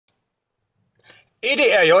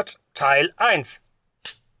EDRJ Teil 1.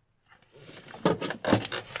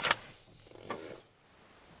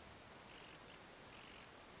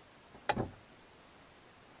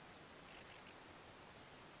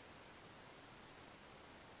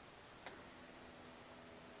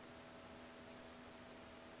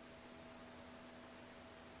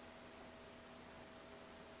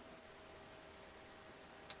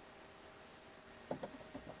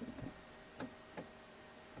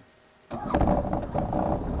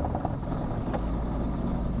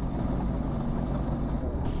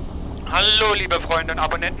 Hallo liebe Freunde und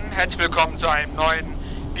Abonnenten, herzlich willkommen zu einem neuen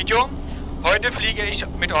Video. Heute fliege ich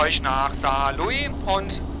mit euch nach Saarlouis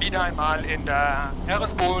und wieder einmal in der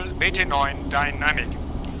Aerospool WT9 Dynamic.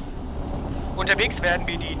 Unterwegs werden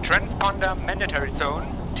wir die Transponder Mandatory Zone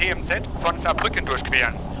TMZ von Saarbrücken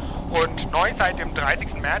durchqueren. Und neu seit dem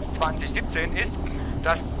 30. März 2017 ist,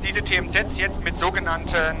 dass diese TMZs jetzt mit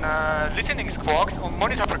sogenannten Listening Squawks und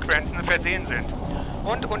Monitorfrequenzen versehen sind.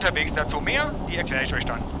 Und unterwegs dazu mehr, die erkläre ich euch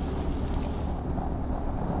dann.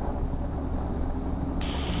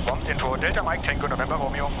 Info, Delta Mike Tango November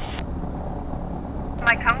Romeo.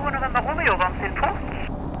 Mike Tango November Romeo, Info.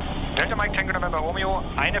 Delta Mike Tango November Romeo,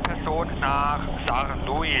 eine Person nach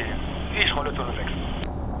Saarlouis. Ich rolle zu 06.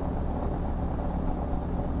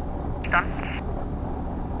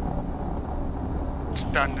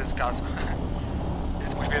 Dann das Gas.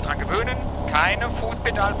 Jetzt muss ich wieder dran gewöhnen. Keine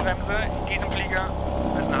Fußpedalbremse in diesem Flieger.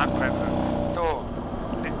 Das ist eine Handbremse. So,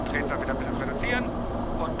 den Drehzahl wieder ein bisschen reduzieren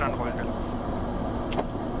und dann rollen wir los.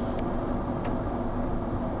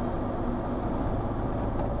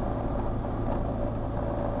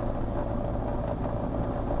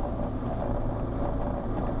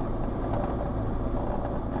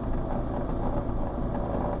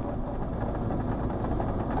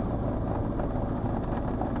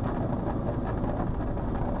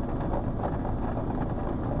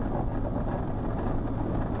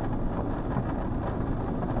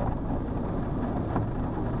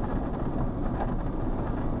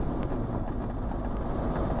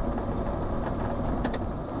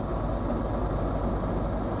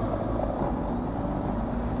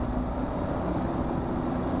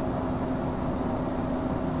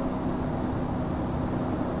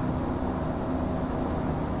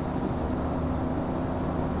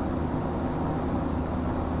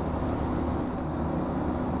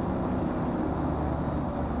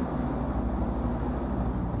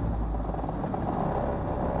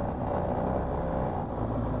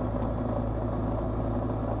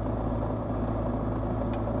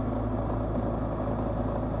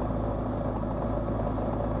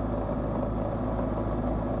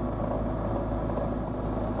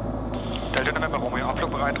 Delta November Romeo,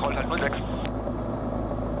 Abflugbereit, rollt halt 06.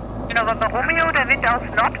 November Romeo, der Wind aus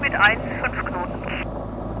Nord mit 1,5 Knoten.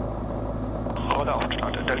 Rolle auf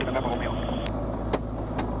Start, Delta November Romeo.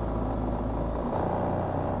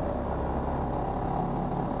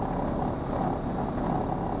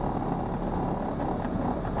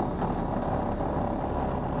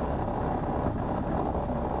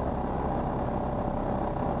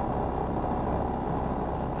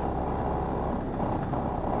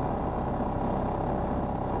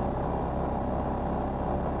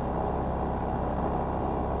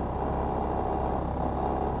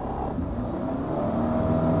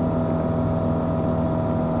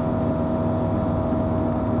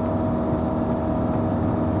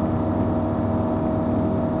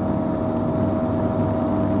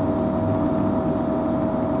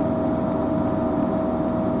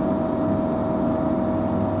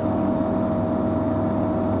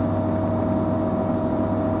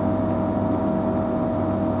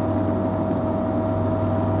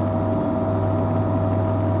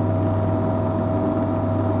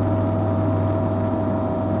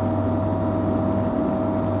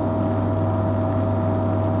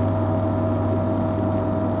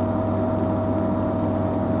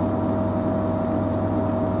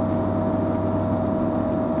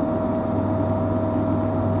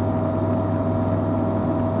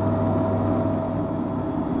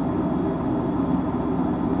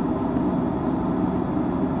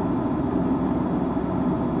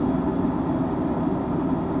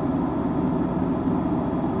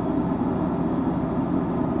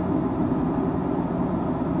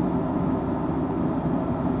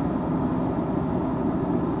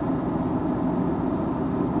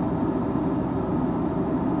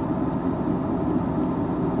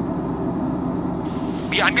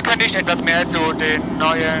 Wie angekündigt, etwas mehr zu den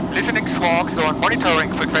neuen Listening Squawks und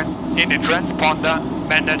Monitoring Frequenzen in den Transponder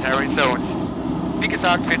Mandatory Zones. Wie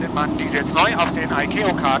gesagt, findet man diese jetzt neu auf den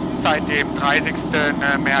ICAO-Karten seit dem 30.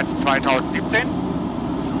 März 2017.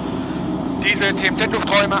 Diese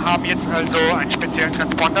TMZ-Lufträume haben jetzt also einen speziellen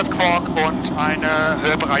Transponder-Squawk und eine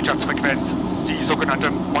Hörbereitschaftsfrequenz, die sogenannte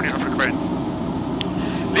Monitorfrequenz.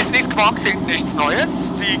 Listening-Squawks sind nichts Neues,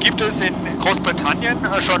 die gibt es in Großbritannien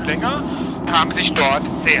schon länger und haben sich dort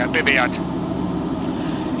sehr bewährt.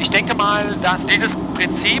 Ich denke mal, dass dieses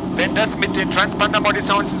Prinzip, wenn das mit den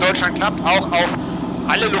Transponder-Modizones in Deutschland klappt, auch auf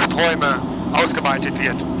alle Lufträume ausgeweitet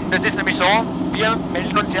wird. Das ist nämlich so, wir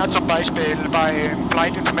melden uns ja zum Beispiel bei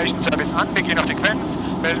Flight Information Service an, wir gehen auf die Frequenz,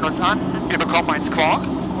 melden uns an, wir bekommen einen Squawk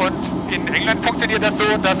und in England funktioniert das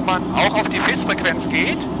so, dass man auch auf die FIS-Frequenz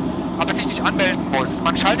geht, aber sich nicht anmelden muss.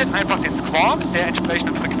 Man schaltet einfach den Squawk der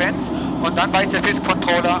entsprechenden Frequenz und dann weiß der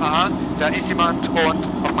FIS-Controller, aha, da ist jemand und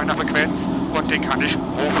auf meiner Frequenz und den kann ich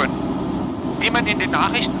rufen. Wie man in den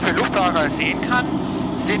Nachrichten für Luftfahrer sehen kann,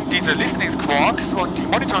 sind diese Listening Squawks und die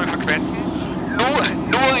Monitoring-Frequenzen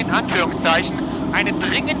nur in Anführungszeichen eine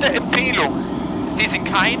dringende Empfehlung. Sie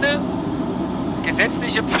sind keine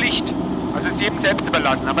gesetzliche Pflicht, also es ist jedem selbst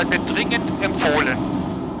überlassen, aber es wird dringend empfohlen.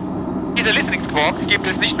 Diese Listening Squawks gibt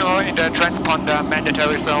es nicht nur in der Transponder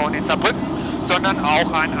Mandatory Zone in Saarbrücken, sondern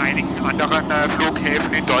auch an einigen anderen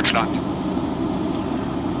Flughäfen in Deutschland.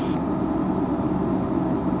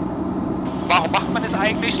 Warum macht man es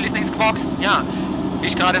eigentlich, Listening Squawks? Ja, wie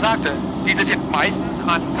ich gerade sagte, diese sind meistens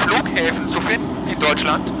an Flughäfen zu finden in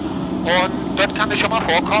Deutschland und dort kann es schon mal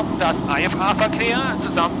vorkommen, dass IFA-Verkehr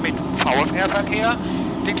zusammen mit VFR-Verkehr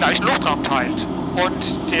den gleichen Luftraum teilt.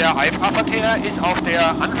 Und der IFA-Verkehr ist auf der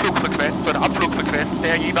Anflugfrequenz oder Abflugfrequenz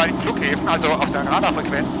der jeweiligen Flughäfen, also auf der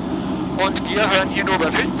Radarfrequenz. Und wir hören hier nur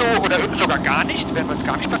bei FIS zu oder sogar gar nicht, wenn wir uns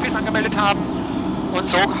gar nicht bei FIS angemeldet haben. Und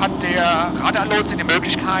so hat der Radarlotse die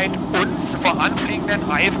Möglichkeit, uns vor anfliegenden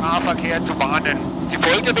IFA-Verkehr zu warnen. Die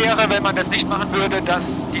Folge wäre, wenn man das nicht machen würde, dass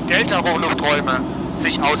die Delta-Hochlufträume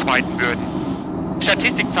sich ausweiten würden.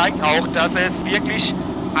 Statistik zeigt auch, dass es wirklich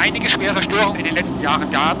einige schwere Störungen in den letzten Jahren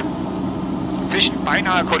gab zwischen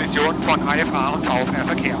beinahe Kollisionen von IFA und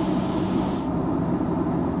VFR-Verkehr.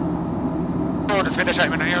 So, das Wetter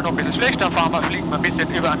scheint mir hier noch ein bisschen schlechter. Fahren wir, fliegen wir ein bisschen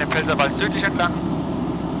über an dem Pfälzerwald südlich entlang.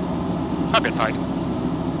 Hab ja Zeit.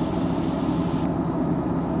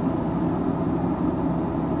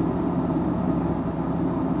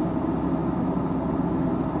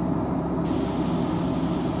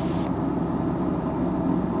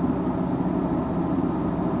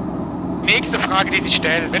 Nächste Frage, die sich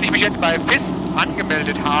stellt, wenn ich mich jetzt bei FIS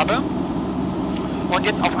angemeldet habe und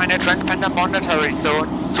jetzt auf eine Transponder Mandatory Zone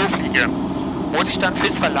zufliege, muss ich dann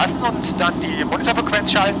FIS verlassen und dann die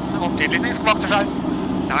Monitorfrequenz schalten, um den Listening Squawk zu schalten?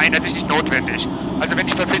 Nein, das ist nicht notwendig. Also wenn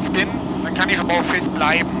ich bei FIS bin, dann kann ich aber auf FIS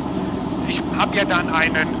bleiben. Ich habe ja dann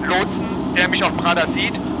einen Lotsen, der mich auf dem Radar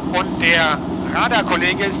sieht und der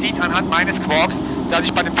Radarkollege sieht anhand meines Squawks, dass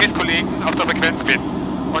ich bei dem FIS-Kollegen auf der Frequenz bin.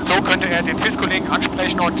 Und so könnte er den FIS-Kollegen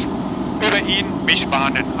ansprechen und über ihn mich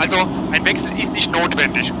warnen. Also ein Wechsel ist nicht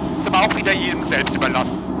notwendig. Ist aber auch wieder jedem selbst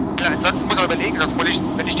überlassen. Ja, ansonsten muss man überlegen, sonst muss ich,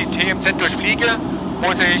 wenn ich die TMZ durchfliege,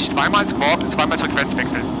 muss ich zweimal Squawk und zweimal Frequenz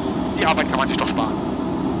wechseln. Die Arbeit kann man sich doch sparen.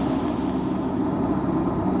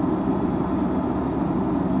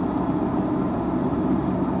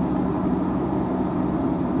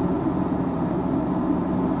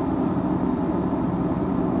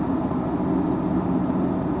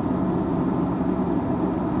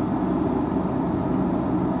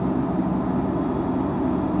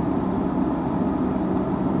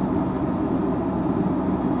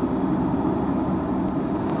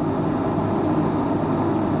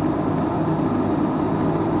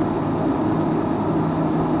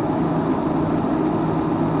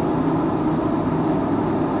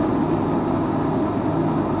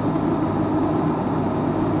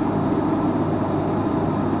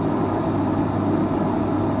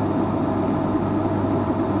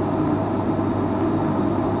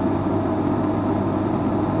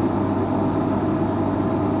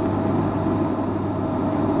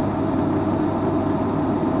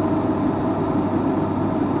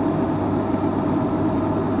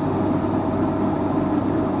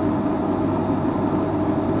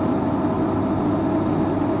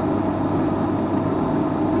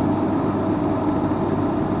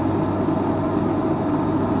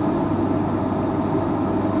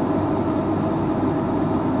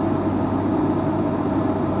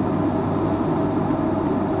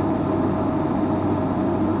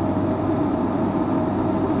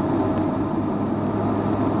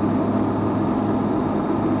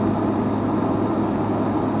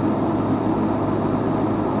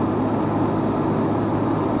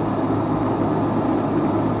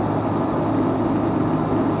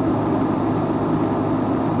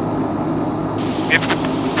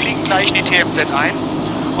 gleich in die TMZ ein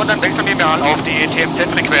Und dann wechseln wir mal auf die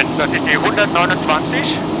TMZ-Frequenz. Das ist die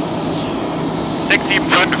 129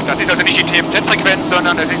 675. Das ist also nicht die TMZ-Frequenz,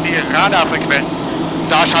 sondern das ist die Radarfrequenz.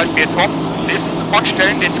 Da schalten wir jetzt um, listen und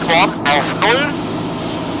stellen den Squawk auf 0,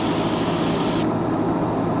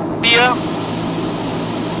 4,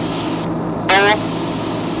 2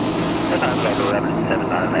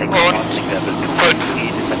 und 5.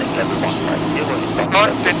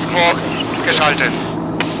 Und den Squawk geschaltet.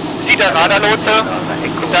 Sieht der Radarlotse,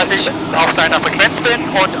 dass ich auf seiner Frequenz bin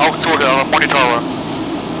und auch zuhöre, monitore.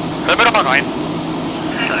 Hören wir doch mal rein.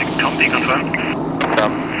 Tom B confirmed.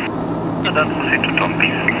 Dann proceed to Tom B.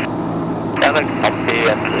 Direct Tom B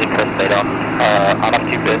and request later. Out of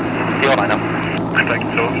GPS 09. Expect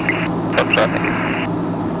so. Roger, thank you.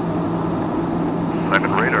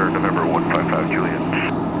 Diamond radar, November 155 Juliet.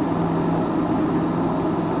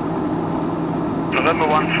 November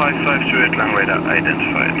 155 Juliet, land radar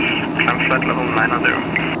identified. Climb flight level 900.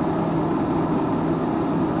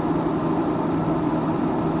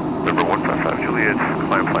 November 155 Juliet,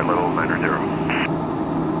 climb flight level 900.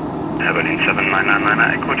 Berlin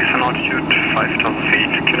 7999 Echo, descend altitude 5,000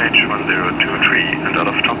 feet, QNH 1023, and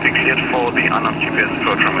out of Tom B cleared for the unknown GPS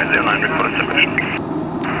approach runway 09, report establishment.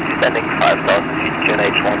 Descending 5,000 feet,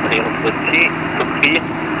 QNH 1023,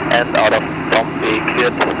 and out of Tom B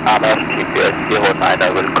cleared unknown GPS 09,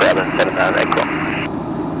 I will grab and 79 Echo.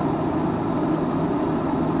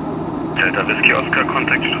 Delta Whiskey Oscar,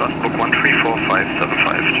 contact Strasbourg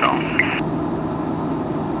 134575, ciao.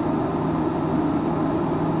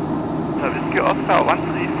 Whiskey Oscar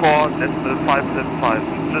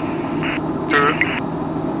 134.575. Tschö.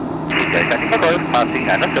 Delta Lima Golf, passing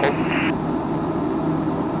einer Führung.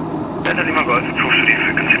 Delta Lima Golf, approve to the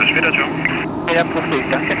frequency, bis später, ciao. Ja, Profil,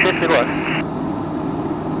 danke, tschüss, Silber.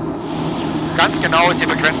 Ganz genau ist die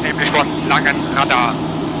Frequenz nämlich von langen Radar.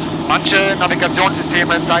 Manche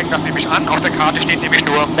Navigationssysteme zeigen das nämlich an, auf der Karte steht nämlich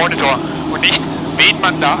nur Monitor und nicht, wen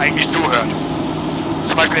man da eigentlich zuhört.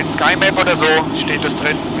 Zum Beispiel in SkyMap oder so steht es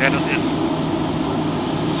drin, wer das ist.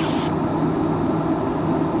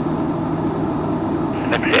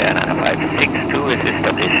 Erklärt, einer 562 ist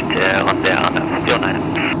established on the honor 09.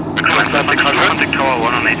 Contact Tower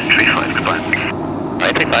 10835, goodbye.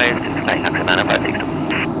 335, flying Axel 9562.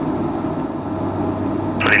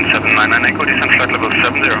 Berlin 799 Echo, descend flight level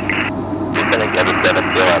 70. Descending level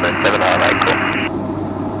 70 and 7 hour Echo.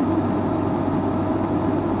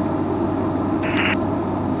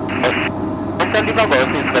 Delta Lima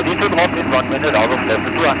Golf is ready to drop in 1 minute out of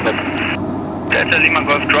level 200. Delta Lima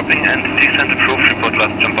Golf dropping and descent approved, report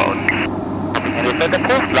last jump out. Descent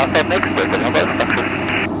approved, last up next, Delta Lima Golf, danke.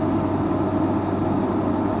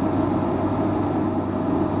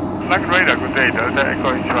 Lang radar, good day. Delta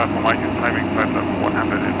Echo X-ray for Mike is timing flight level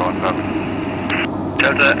 100 inbound service.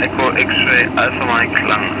 Delta Echo X-ray Alpha Mike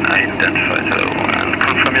Lang identified, hello, and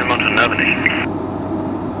confirm your amount to Nervenich.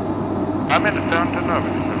 I'm in the down to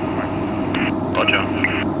Nervenich. Roger.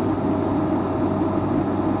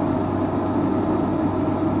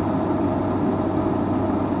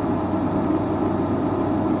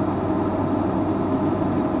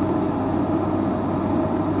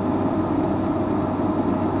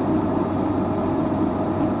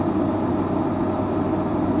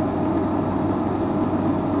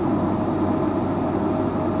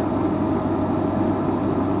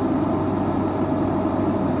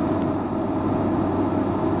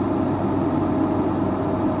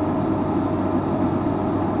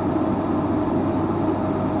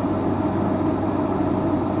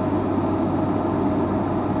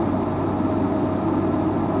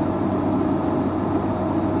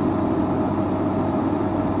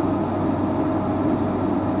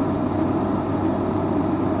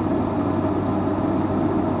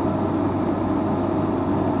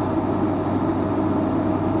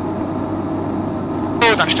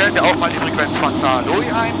 Dann stellen wir auch mal die Frequenz von Saarlouis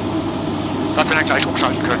ein, dass wir dann gleich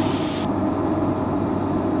umschalten können.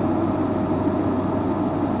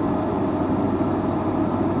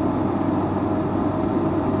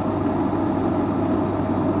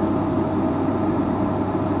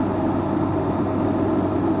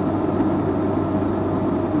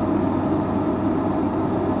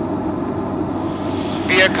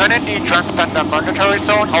 Wir können die Transponder Monitoring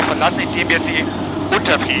Zone auch verlassen, indem wir sie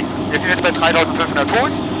runterfliegen. Wir sind jetzt bei 3500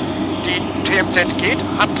 Fuß. Die TMZ geht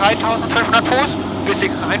ab 3500 Fuß. Wir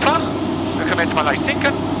sinken einfach. Da können wir jetzt mal leicht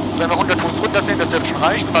sinken. Wenn wir 100 Fuß runter sind, das dürfte schon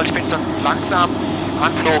reichen, weil ich bin so langsam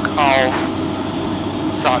Anflug auf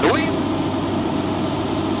Saarlouis.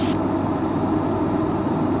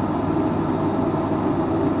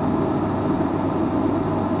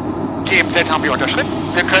 TMZ haben wir unterschritten.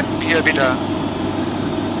 Wir könnten hier wieder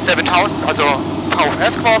 7000, also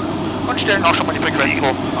VFR-Squawk und stellen auch schon mal die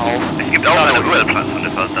Frequenzgruppen auf. Es gibt auch eine UL-Plattform,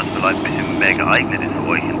 das vielleicht ein bisschen mehr geeignet ist für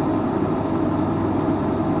euch.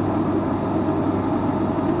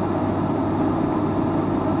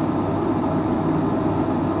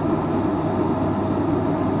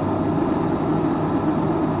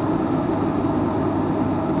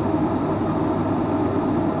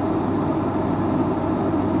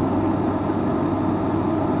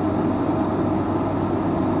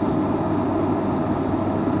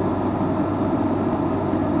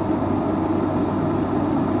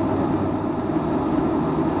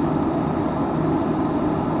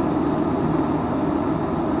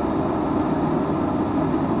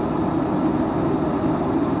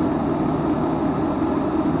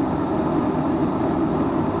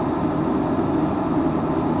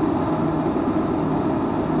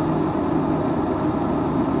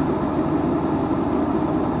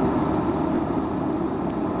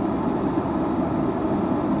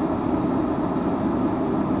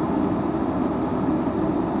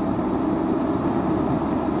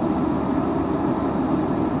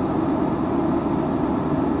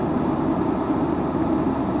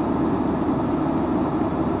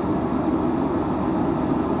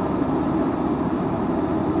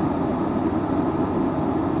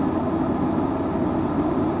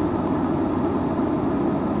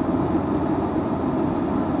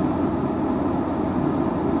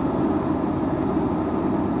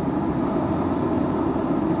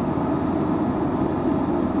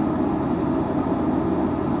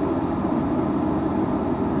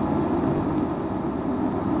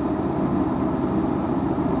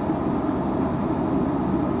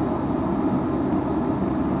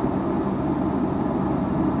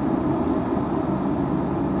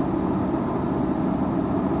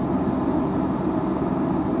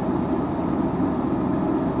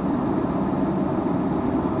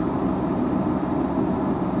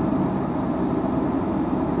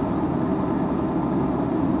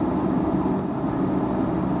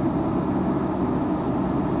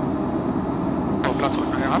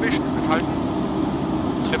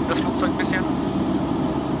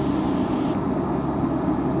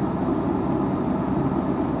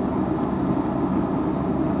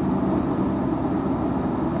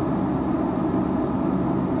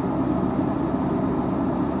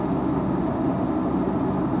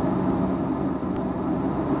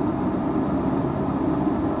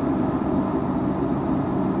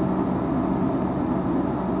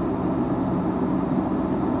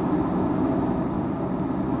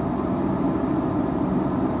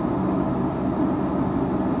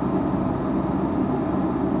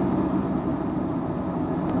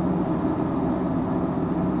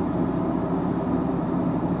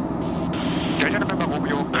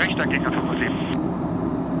 Rechter Gegner 75.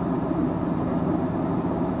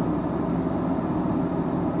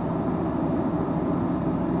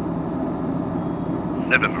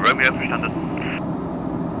 November Romeo, verstanden.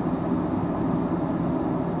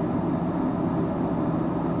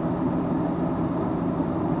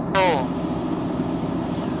 So.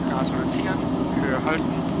 Gas reduzieren, Höhe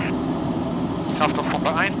halten.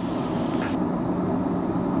 Kraftstoffpumpe ein.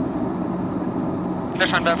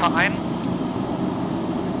 Scheinwerfer ein.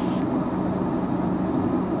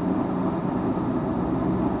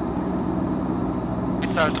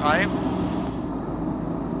 Zahl 3.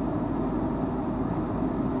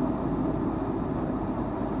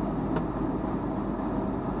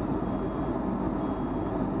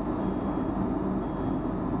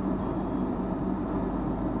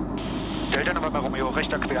 Delta November Romeo,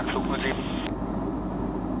 rechter Queranflug 07.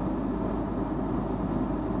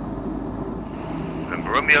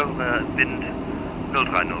 Romeo, Wind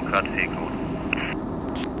 030 Grad Seeknoten.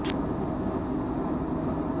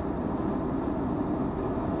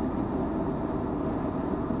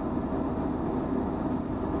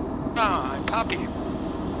 Ein Papi.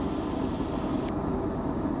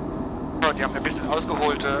 So, die haben eine bisschen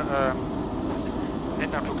ausgeholte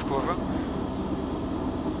Endanflugskurve.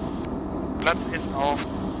 Platz ist auf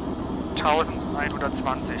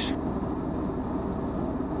 1120.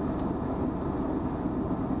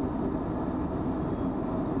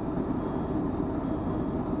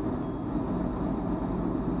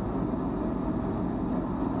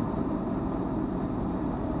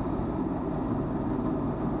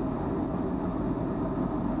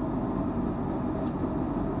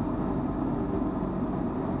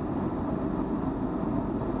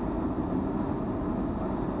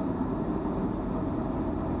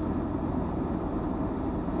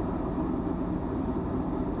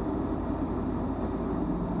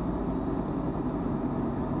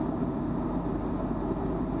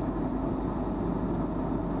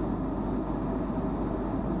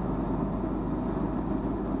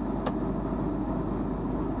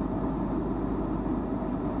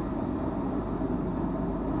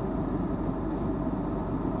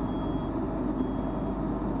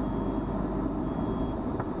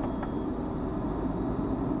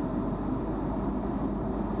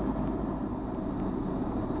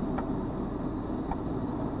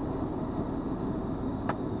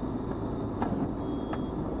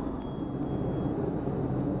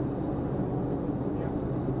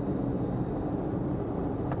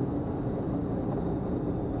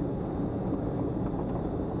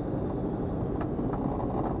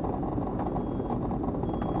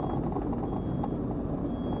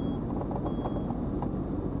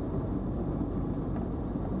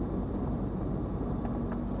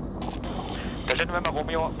 November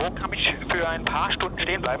Romeo, wo kann ich für ein paar Stunden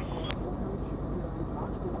stehen bleiben?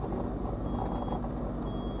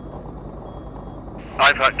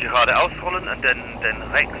 Einfach geradeaus rollen und dann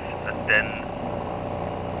rechts und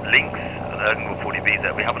dann links und irgendwo vor die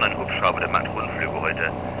Wiese. Wir haben einen Hubschrauber, der macht Rundflüge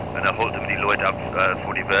heute und er holt immer die Leute ab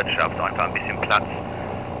vor die Wirtschaft, einfach ein bisschen Platz,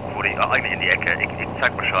 vor die, eigentlich in die Ecke. Ich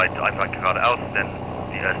zeig Bescheid, einfach geradeaus, dann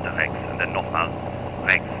die erste rechts und dann nochmal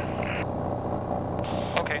rechts.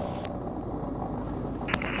 Okay.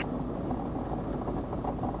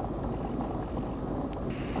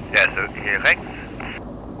 Ja, so hier rechts.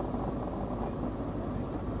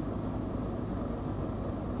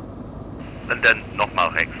 Und dann nochmal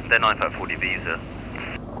rechts, und dann einfach vor die Wiese.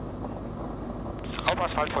 Auf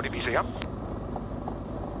Asphalt vor die Wiese, ja?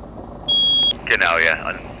 Genau,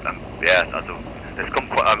 ja. Ja, also es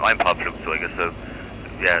kommt ein paar Flugzeuge, so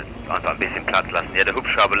ja, einfach ein bisschen Platz lassen. Ja, der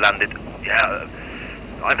Hubschrauber landet, ja,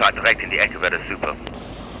 einfach direkt in die Ecke wäre das super.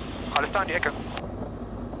 Alles da in die Ecke.